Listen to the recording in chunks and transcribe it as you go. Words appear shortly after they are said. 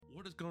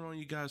going on,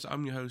 you guys?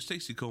 I'm your host,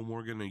 Stacey Cole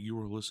Morgan, and you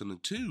are listening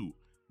to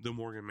the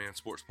Morgan Man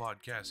Sports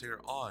Podcast here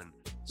on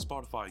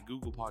Spotify,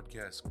 Google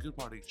Podcasts,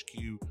 Goodpod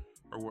HQ,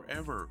 or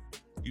wherever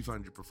you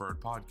find your preferred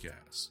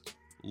podcast.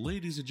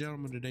 Ladies and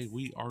gentlemen, today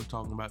we are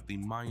talking about the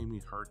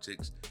Miami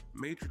Heretics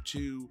Major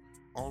 2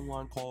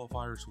 online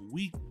qualifiers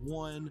week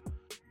 1,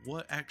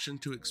 what action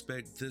to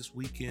expect this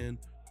weekend,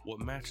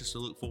 what matches to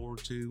look forward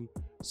to,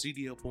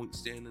 CDL point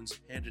standings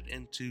headed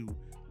into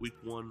week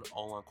 1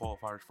 online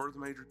qualifiers for the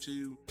Major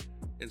 2,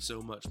 and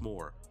so much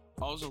more.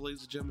 Also,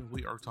 ladies and gentlemen,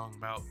 we are talking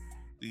about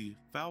the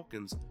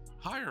Falcons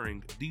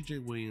hiring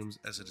DJ Williams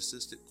as an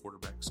assistant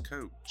quarterback's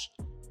coach.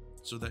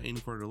 So without any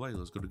further delay,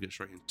 let's go to get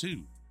straight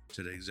into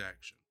today's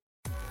action.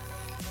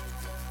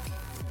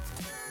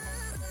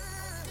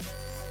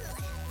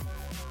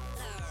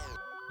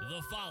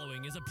 The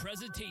following is a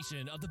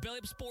presentation of the Belly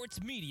Up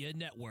Sports Media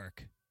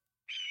Network.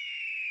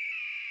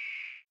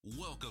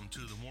 Welcome to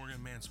the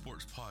Morgan Man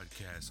Sports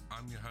Podcast.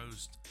 I'm your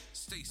host,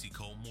 Stacey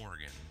Cole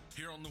Morgan.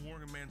 Here on the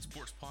Morgan Man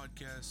Sports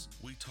Podcast,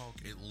 we talk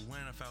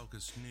Atlanta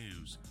Falcons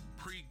news,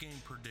 pre-game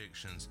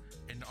predictions,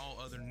 and all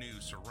other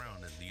news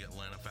surrounding the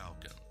Atlanta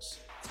Falcons.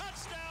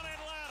 Touchdown,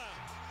 Atlanta!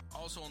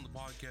 Also on the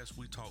podcast,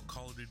 we talk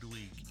Call of Duty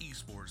League,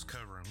 esports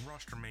covering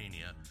Roster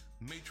Mania,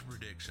 major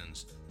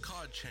predictions,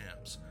 COD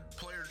champs,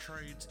 player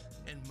trades,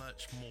 and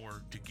much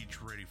more to get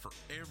you ready for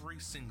every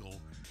single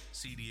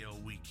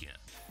CDL weekend.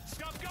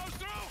 Scuff goes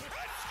through, and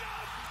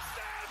Scuff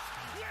snaps,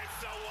 wins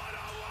the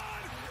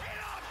one-on-one,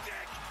 and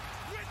Optic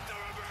with the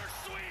reverse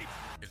sweep.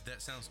 If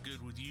that sounds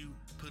good with you,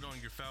 put on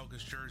your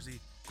Falcons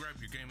jersey, grab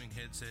your gaming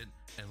headset,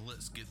 and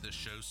let's get this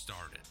show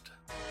started.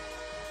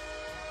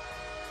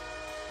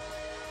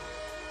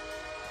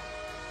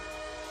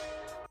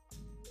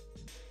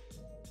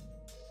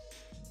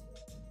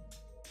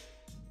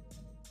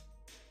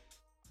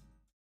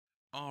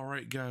 All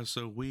right, guys,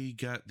 so we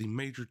got the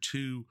Major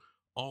 2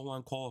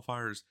 online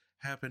qualifiers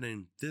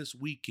happening this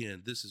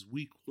weekend. This is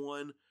week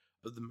 1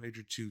 of the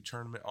Major 2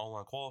 tournament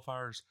online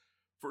qualifiers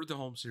for the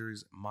home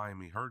series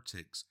Miami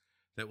Heretics.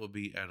 That will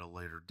be at a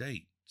later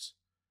date.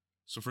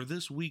 So for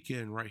this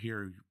weekend right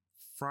here,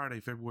 Friday,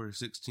 February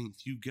 16th,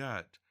 you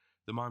got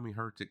the Miami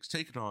Heretics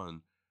taking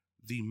on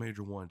the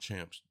Major 1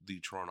 champs, the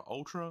Toronto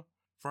Ultra.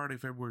 Friday,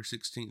 February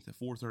 16th at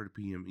 4:30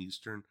 p.m.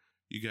 Eastern,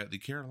 you got the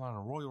Carolina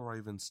Royal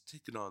Ravens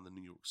taking on the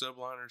New York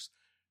Subliners.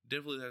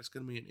 Definitely that's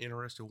going to be an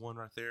interesting one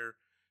right there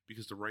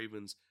because the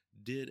Ravens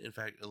did, in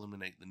fact,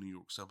 eliminate the New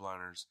York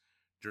Subliners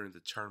during the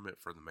tournament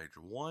for the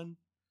Major 1.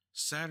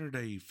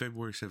 Saturday,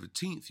 February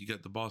 17th, you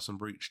got the Boston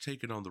Breach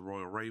taking on the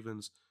Royal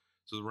Ravens.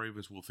 So the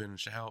Ravens will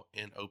finish out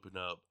and open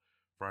up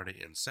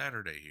Friday and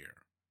Saturday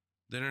here.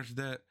 Then after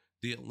that,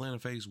 the Atlanta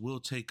FaZe will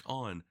take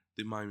on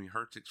the Miami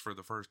Heretics for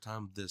the first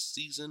time this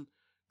season,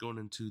 going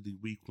into the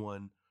week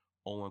 1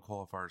 online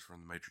qualifiers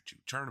from the Major 2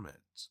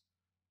 tournaments.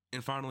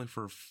 And finally,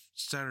 for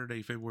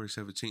Saturday, February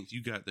 17th,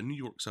 you got the New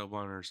York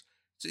Subliners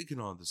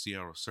taking on the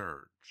Seattle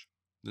Surge.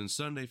 Then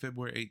Sunday,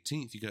 February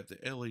 18th, you got the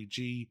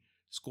LAG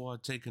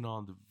squad taking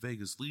on the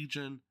Vegas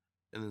Legion.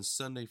 And then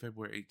Sunday,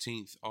 February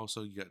 18th,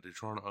 also you got the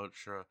Toronto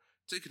Ultra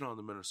taking on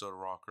the Minnesota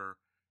Rocker.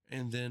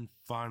 And then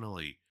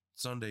finally,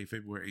 Sunday,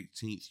 February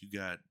 18th, you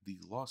got the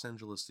Los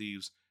Angeles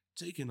Thieves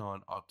taking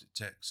on Optic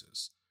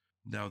Texas.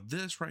 Now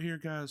this right here,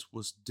 guys,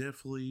 was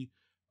definitely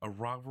a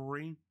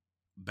rivalry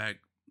back,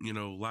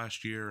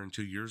 last year and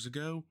 2 years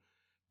ago.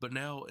 But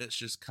now it's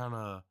just kind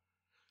of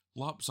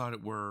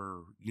lopsided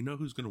where you know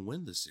who's going to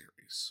win this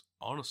series,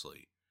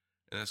 honestly.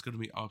 And that's going to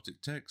be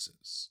Optic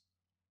Texas.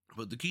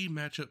 But the key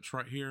matchups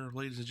right here,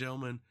 ladies and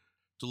gentlemen,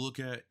 to look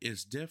at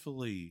is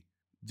definitely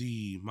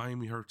the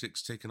Miami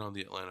Heretics taking on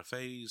the Atlanta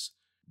FaZe.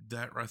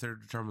 That right there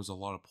determines a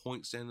lot of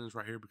point standings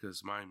right here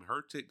because Miami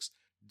Heretics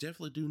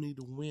definitely do need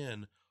to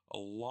win a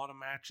lot of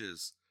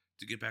matches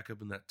to get back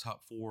up in that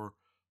top 4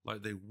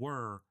 like they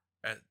were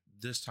at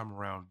this time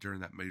around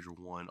during that Major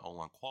 1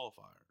 online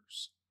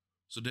qualifiers.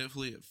 So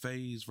definitely at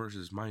FaZe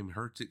versus Miami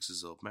Heretics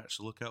is a match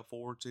to look out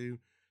forward to.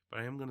 But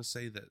I am going to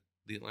say that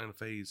the Atlanta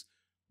FaZe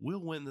will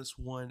win this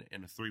one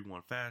in a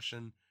 3-1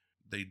 fashion.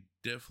 They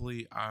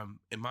definitely,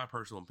 in my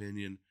personal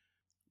opinion,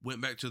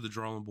 went back to the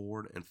drawing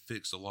board and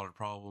fixed a lot of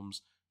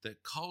problems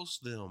that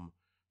caused them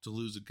to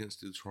lose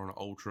against the Toronto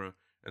Ultra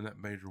in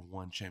that Major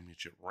 1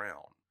 championship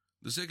round.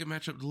 The second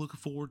matchup to look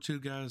forward to,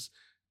 guys,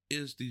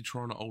 is the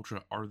Toronto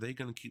Ultra. Are they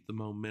going to keep the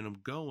momentum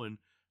going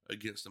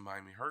against the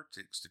Miami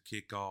Heretics to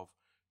kick off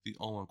the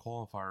online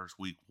qualifiers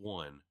week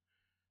 1?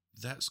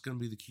 That's going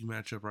to be the key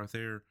matchup right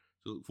there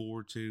to look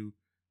forward to.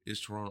 Is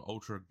Toronto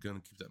Ultra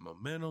going to keep that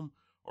momentum,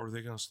 or are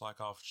they going to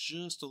slack off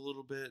just a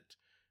little bit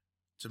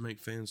to make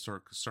fans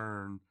start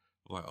concerned?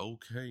 Like,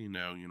 okay,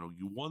 now,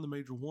 you won the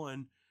Major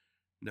 1.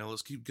 Now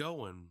let's keep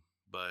going,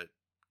 but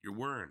you're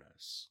worrying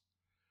us.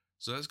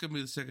 So that's going to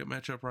be the second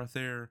matchup right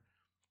there.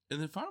 And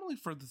then finally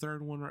for the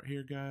third one right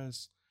here,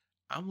 guys,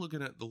 I'm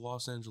looking at the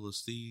Los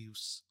Angeles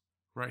Thieves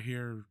right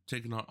here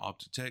taking on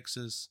Optic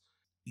Texas.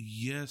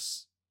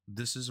 Yes,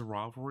 this is a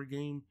rivalry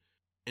game.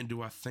 And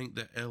do I think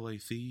that LA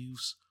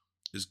Thieves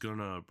is going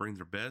to bring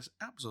their best?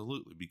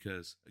 Absolutely.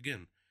 Because,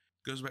 again,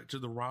 Goes back to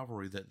the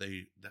rivalry that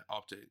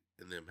Optic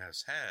and them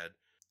has had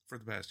for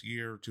the past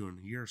year or 2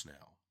 years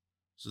now.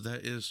 So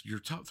that is your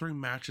top 3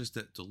 matches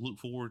that to look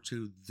forward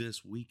to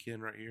this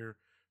weekend right here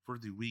for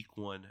the Week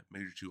 1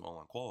 Major 2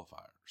 Online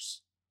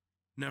Qualifiers.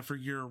 Now for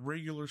your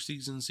regular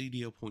season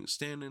CDL point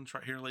standings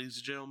right here, ladies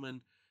and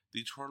gentlemen,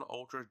 the Toronto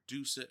Ultra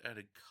do sit at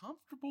a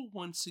comfortable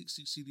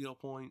 160 CDL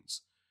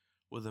points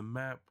with a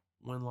map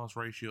win-loss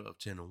ratio of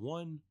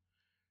 10-1.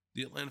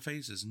 The Atlanta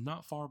Face is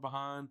not far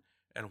behind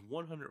at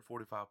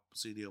 145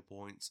 CDL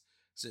points,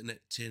 sitting at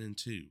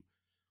 10-2.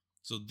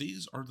 So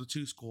these are the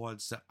 2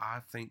 squads that I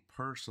think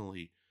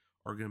personally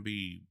are going to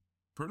be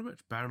pretty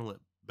much battling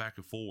back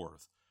and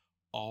forth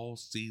all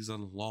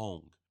season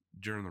long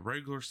during the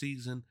regular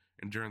season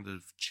and during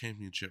the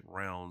championship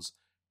rounds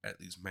at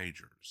these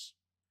majors.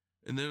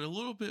 And then a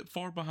little bit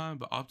far behind,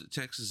 but Optic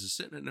Texas is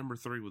sitting at number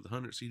 3 with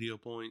 100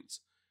 CDL points.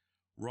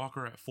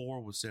 Rocker at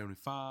 4 with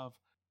 75.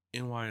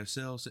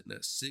 NYSL sitting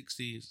at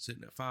 60,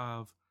 sitting at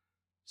 5.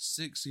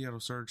 6 Seattle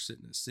Surge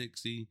sitting at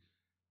 60.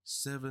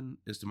 7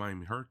 is the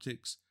Miami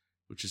Heretics,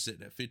 which is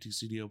sitting at 50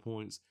 CDL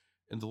points.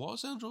 And the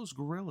Los Angeles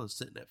Guerrillas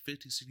sitting at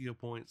 50 CDL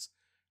points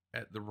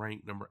at the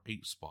ranked number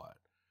 8 spot.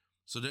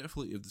 So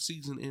definitely, if the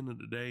season ended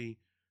today,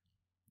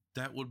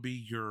 that would be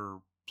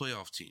your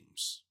playoff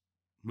teams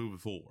moving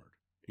forward.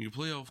 And your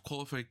playoff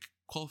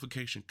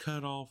qualification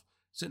cutoff,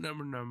 sitting at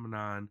number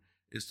 9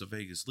 is the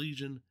Vegas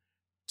Legion.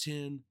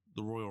 10,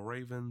 the Royal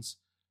Ravens.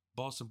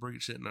 Boston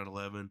Breach sitting at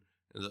 11.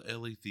 And the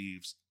LA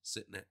Thieves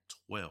sitting at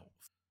 12.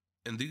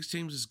 And these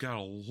teams has got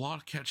a lot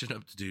of catching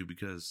up to do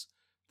because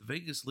the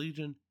Vegas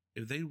Legion,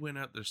 if they win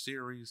out their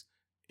series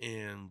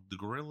and the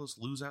Guerrillas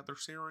lose out their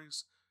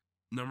series,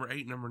 number 8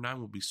 and number 9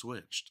 will be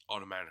switched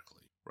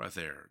automatically right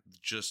there.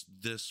 Just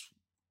this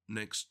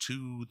next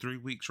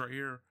 2-3 weeks right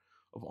here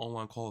of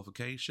online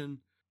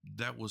qualification,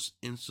 that was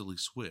instantly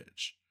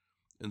switched.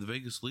 And the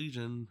Vegas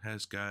Legion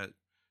has got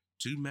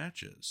 2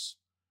 matches,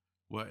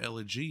 while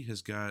LAG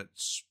has got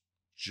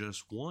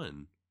just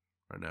 1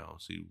 right now.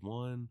 See,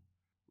 1.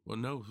 Well,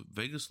 no,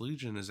 Vegas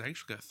Legion has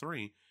actually got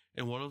 3,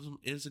 and one of them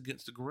is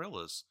against the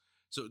Guerrillas.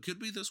 So it could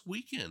be this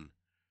weekend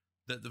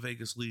that the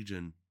Vegas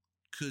Legion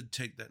could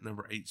take that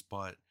number 8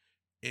 spot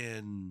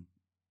and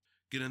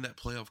get in that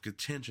playoff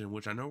contention,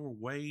 which I know we're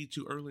way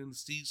too early in the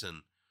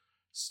season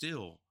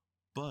still,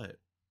 but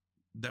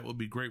that would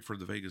be great for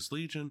the Vegas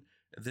Legion,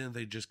 and then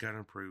they just got to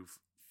improve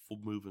for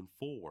moving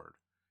forward.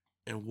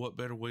 And what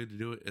better way to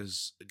do it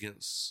is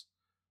against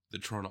the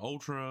Toronto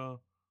Ultra,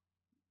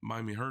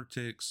 Miami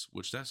Heretics,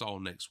 which that's all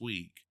next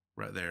week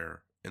right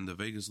there, and the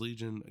Vegas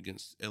Legion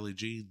against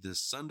LAG this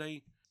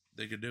Sunday.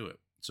 They could do it.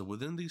 So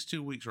within these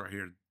 2 weeks right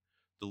here,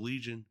 the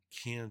Legion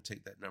can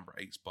take that number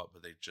 8 spot,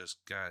 but they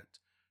just got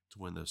to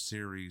win those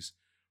series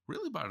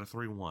really by a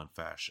 3-1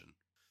 fashion.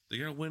 They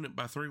got to win it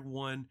by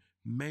 3-1,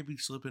 maybe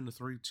slip into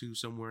 3-2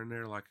 somewhere in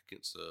there like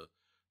against the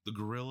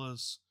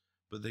Guerrillas,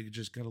 but they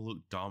just got to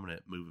look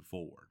dominant moving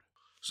forward.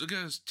 So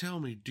guys, tell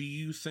me, do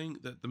you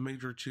think that the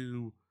Major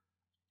 2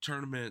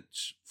 tournament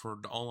for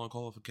the online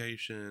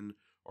qualification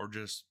or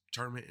just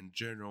tournament in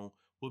general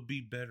would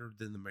be better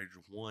than the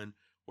Major 1,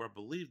 where I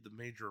believe the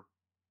Major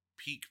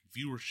peak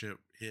viewership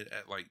hit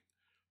at like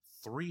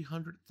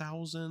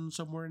 300,000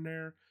 somewhere in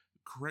there?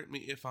 Correct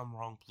me if I'm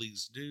wrong,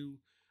 please do,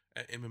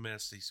 at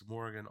MMS Stacey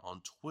Morgan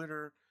on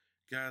Twitter.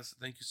 Guys,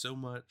 thank you so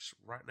much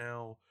right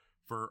now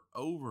for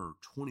over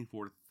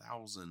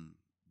 24,000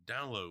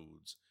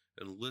 downloads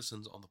and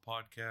listens on the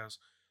podcast.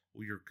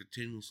 We are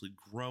continuously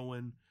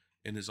growing,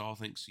 and it's all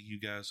thanks to you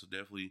guys. So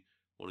definitely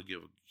want to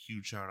give a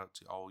huge shout out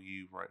to all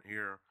you right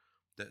here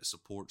that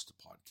supports the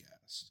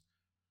podcast.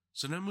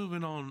 So now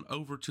moving on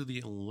over to the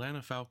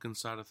Atlanta Falcons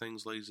side of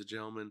things, ladies and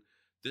gentlemen.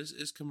 This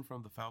is coming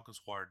from the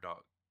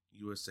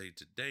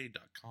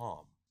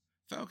FalconsWire.usatoday.com.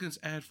 Falcons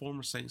add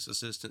former Saints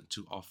assistant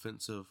to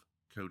offensive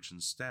coaching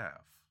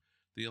staff.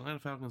 The Atlanta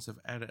Falcons have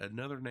added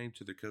another name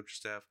to their coaching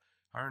staff,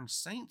 hiring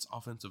Saints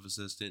offensive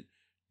assistant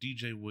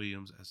DJ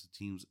Williams as the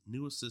team's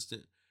new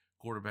assistant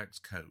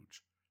quarterbacks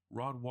coach.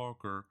 Rod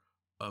Walker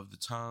of the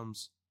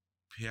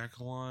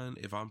Times-Piacon,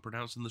 if I'm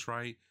pronouncing this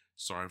right,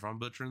 sorry if I'm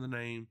butchering the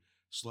name,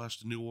 /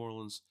 the New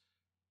Orleans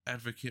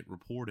Advocate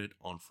reported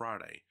on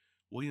Friday.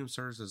 Williams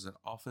serves as an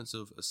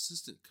offensive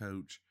assistant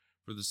coach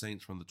for the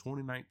Saints from the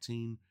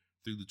 2019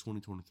 through the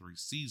 2023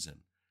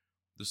 season.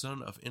 The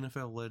son of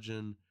NFL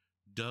legend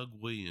Doug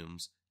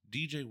Williams,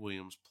 DJ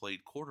Williams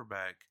played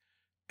quarterback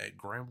at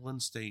Grambling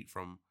State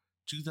from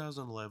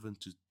 2011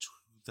 to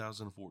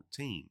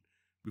 2014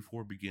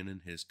 before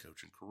beginning his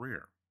coaching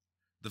career.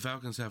 The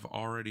Falcons have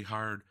already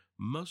hired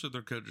most of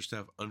their coaching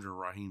staff under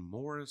Raheem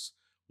Morris.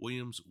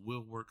 Williams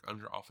will work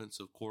under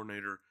offensive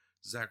coordinator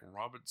Zach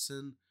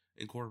Robinson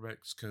and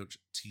quarterbacks coach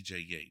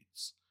TJ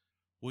Yates.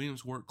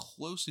 Williams worked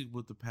closely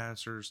with the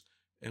passers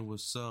and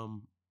was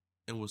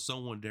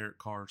someone Derek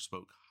Carr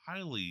spoke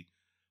highly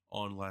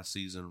on last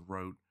season,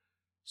 wrote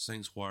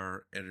Saints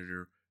Wire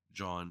editor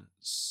John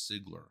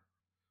Sigler.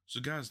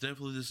 So guys,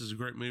 definitely this is a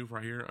great move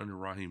right here under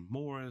Raheem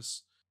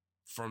Morris.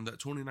 From that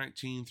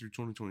 2019 through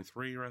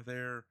 2023 right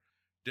there,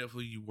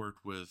 definitely you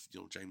worked with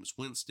Jameis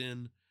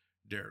Winston,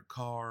 Derek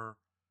Carr.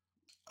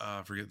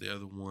 I forget the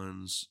other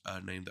one's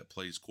name that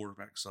plays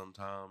quarterback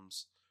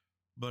sometimes.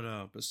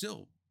 But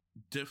still,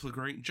 definitely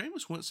great.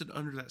 Jameis Winston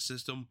under that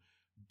system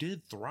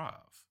did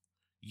thrive.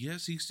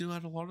 Yes, he still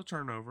had a lot of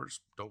turnovers.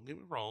 Don't get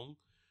me wrong.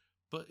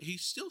 But he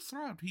still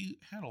thrived. He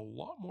had a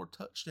lot more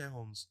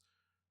touchdowns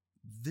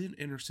than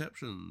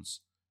interceptions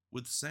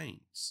with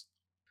Saints.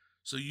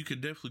 So you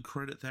could definitely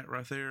credit that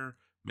right there.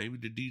 Maybe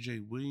to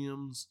DJ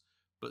Williams.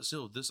 But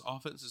still, this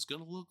offense is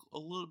going to look a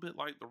little bit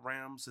like the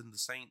Rams and the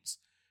Saints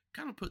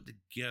kind of put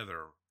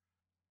together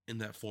in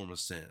that form of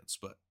sense.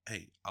 But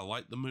hey, I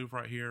like the move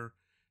right here.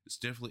 It's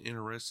definitely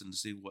interesting to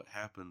see what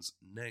happens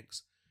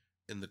next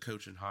in the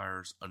coaching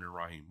hires under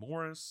Raheem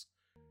Morris,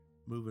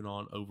 moving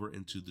on over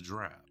into the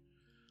draft.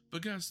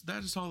 But guys,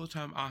 that is all the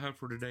time I have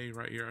for today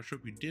right here. I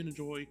hope you did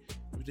enjoy.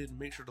 If you did,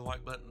 make sure to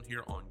like button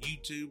here on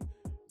YouTube,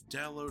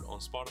 download on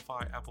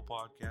Spotify, Apple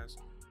Podcasts,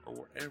 or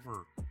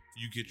wherever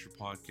you get your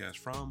podcast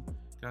from.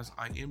 Guys,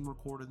 I am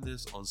recording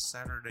this on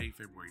Saturday,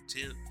 February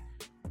 10th,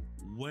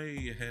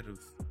 way ahead of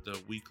the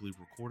weekly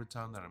recorded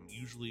time that I'm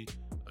usually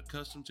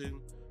accustomed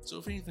to. So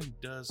if anything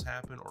does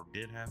happen or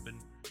did happen,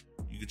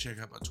 you can check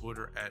out my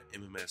Twitter at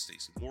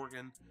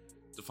MMSStacyMorgan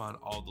to find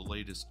all the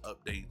latest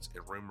updates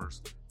and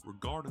rumors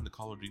regarding the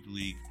Call of Duty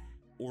League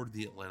or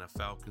the Atlanta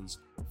Falcons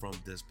from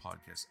this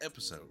podcast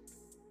episode.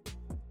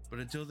 But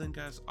until then,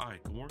 guys, I'm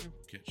Morgan.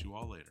 Catch you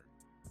all later.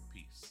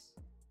 Peace.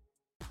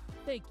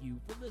 Thank you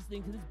for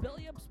listening to this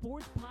Belly Up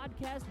Sports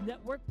Podcast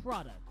Network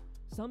product.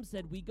 Some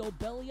said we go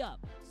belly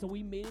up, so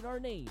we made it our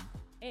name,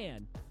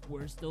 and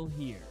we're still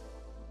here.